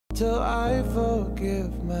till I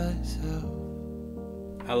forgive myself.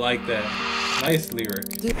 I like that. Nice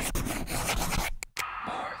lyric.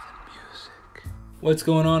 What's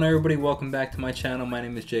going on, everybody? Welcome back to my channel. My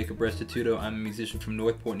name is Jacob Restituto. I'm a musician from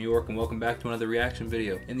Northport, New York, and welcome back to another reaction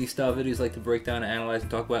video. In these style videos, I like to break down and analyze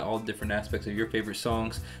and talk about all the different aspects of your favorite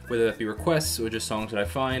songs, whether that be requests or just songs that I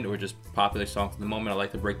find or just popular songs at the moment. I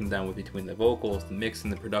like to break them down with between the vocals, the mix,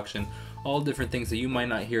 and the production, all different things that you might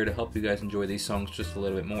not hear to help you guys enjoy these songs just a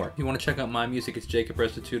little bit more. If you want to check out my music, it's Jacob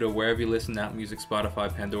Restituto wherever you listen to music,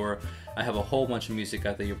 Spotify, Pandora. I have a whole bunch of music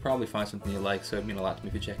out there. You'll probably find something you like, so it'd mean a lot to me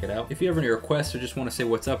if you check it out. If you have any requests or just want to say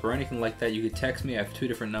what's up or anything like that, you can text me. I have two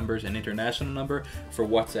different numbers, an international number for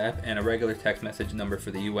WhatsApp and a regular text message number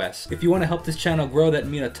for the US. If you want to help this channel grow, that'd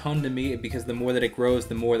mean a ton to me, because the more that it grows,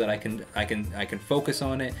 the more that I can focus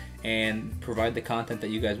on it and provide the content that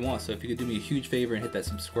you guys want. So if you could do me a huge favor and hit that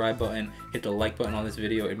subscribe button, hit the like button on this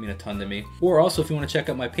video, it'd mean a ton to me. Or also, if you want to check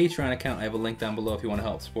out my Patreon account, I have a link down below if you want to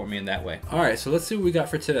help support me in that way. Alright, so let's see what we got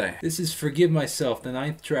for today. This is Forgive Myself, the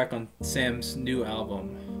 9th track on Sam's new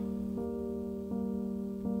album.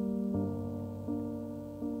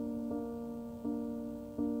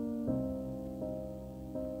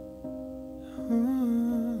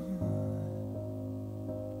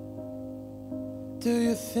 Do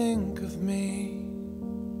you think of me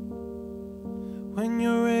when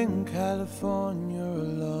you're in California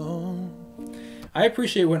alone? I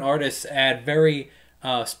appreciate when artists add very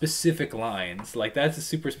specific lines. Like, that's a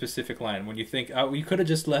super specific line. When you think, oh, you could have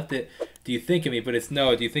just left it, do you think of me? But it's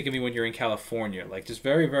no, do you think of me when you're in California? Like, just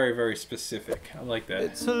very, very, very specific. I like that.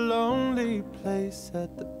 It's a lonely place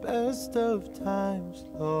at the best of times,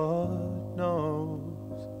 Lord knows.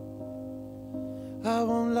 I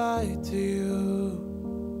won't lie to you,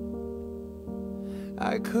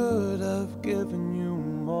 I could have given you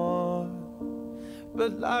more,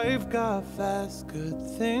 but life got fast, good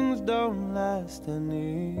things don't last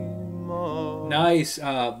anymore. Nice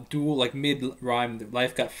dual, like mid-rhyme.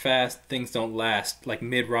 Life got fast, things don't last, like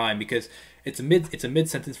mid-rhyme, because it's a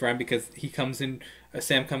mid-sentence rhyme, because he comes in,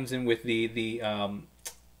 Sam comes in with the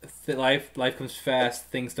life comes fast,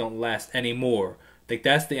 things don't last anymore. Like,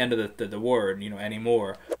 that's the end of the word, you know,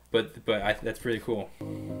 anymore. But that's pretty cool.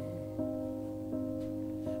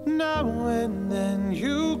 Now and then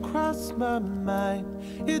you cross my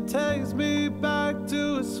mind, it takes me back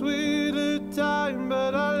to a sweeter time,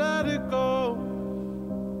 but I let it go.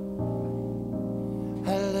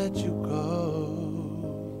 I let you go.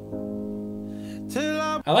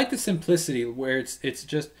 I like the simplicity where it's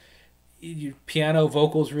just piano,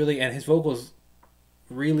 vocals really, and his vocals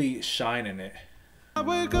really shine in it. I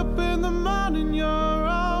wake up in the morning, you're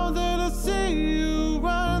all that I see. You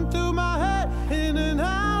run through my head, in and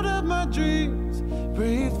out of my dreams.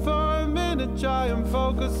 Breathe for a minute, try and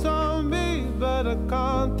focus on me, but I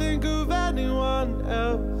can't think of anyone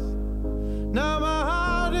else. Now my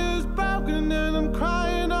heart is broken and I'm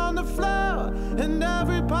crying on the floor, and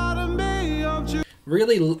every part of me wants you.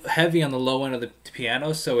 Really heavy on the low end of the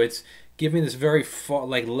piano, so it's giving this very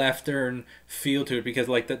like left turn feel to it, because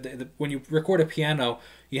like when you record a piano,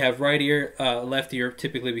 you have right ear, left ear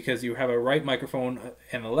typically, because you have a right microphone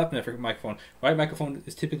and a left microphone. Right microphone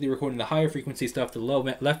is typically recording the higher frequency stuff. The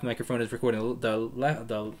left microphone is recording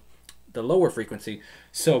the lower frequency.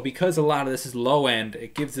 So because a lot of this is low end,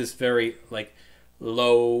 it gives this very like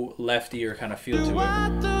low left ear kind of feel to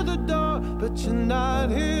it. Through the door, but you're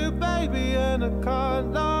not here, baby, and I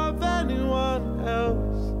can't love anyone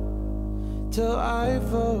else till I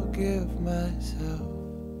forgive myself.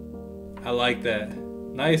 I like that.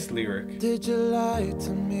 Nice lyric. Did you lie to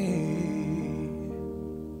me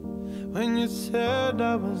when you said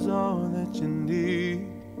I was all that you need?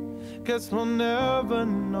 Guess we'll never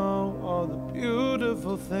know all the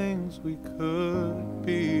beautiful things we could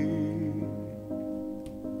be.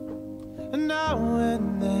 And now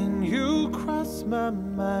and then you cross my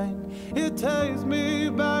mind, it takes me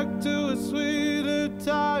back to a sweeter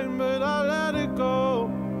time, but I let it go.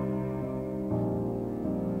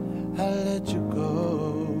 I let you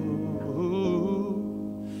go.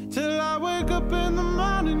 Till I wake up in the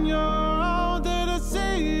morning, you're all that I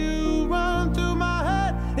see. You run through my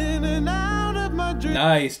head, in and out of my dreams.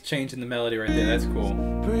 Nice change in the melody right there. That's cool.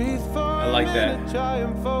 Breathe for I like that. Try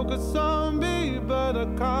and focus on me, but I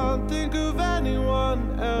can't think of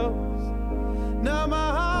anyone else. Now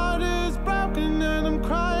my heart is broken and I'm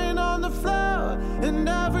crying on the floor, and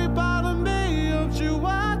every part of me hopes you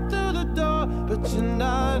walk through the door, but you're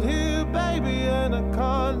not here, baby, and I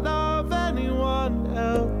can't love anyone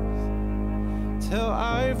else till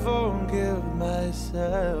I forgive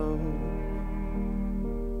myself.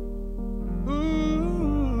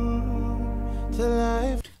 Ooh, till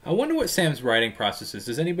I I wonder what Sam's writing process is.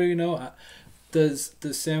 Does anybody know? Does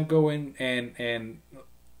Sam go in and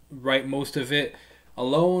write most of it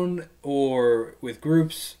alone or with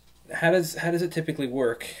groups? How does it typically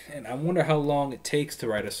work? And I wonder how long it takes to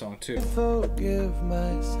write a song too. Forgive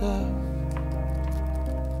myself.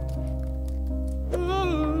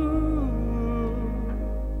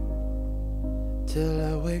 Till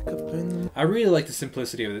I wake up in the I really like the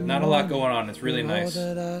simplicity of it. Not a lot going on. It's really nice.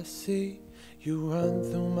 All that I see, you run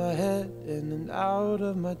through my head in and out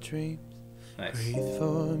of my dreams. Nice. Breathe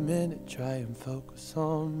for a minute, try and focus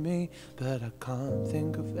on me, but I can't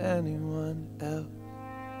think of anyone else.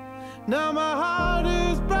 Now my heart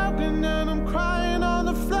is broken and I'm crying on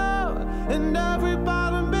the floor, and every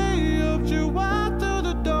part of me hoped you walked through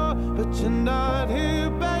the door, but you're not here,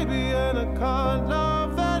 baby, and I can't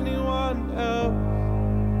love anyone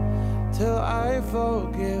else till I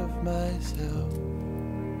forgive myself.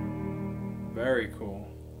 Very cool.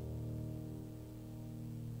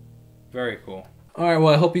 Very cool. Alright,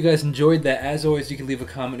 well, I hope you guys enjoyed that. As always, you can leave a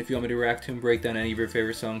comment if you want me to react to and break down any of your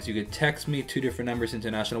favorite songs. You could text me 2 different numbers,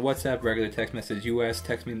 international WhatsApp, regular text message US.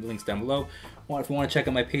 Text me the links down below. If you want to check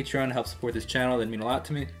out my Patreon to help support this channel, that'd mean a lot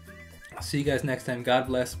to me. I'll see you guys next time. God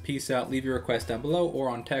bless. Peace out. Leave your request down below or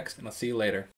on text, and I'll see you later.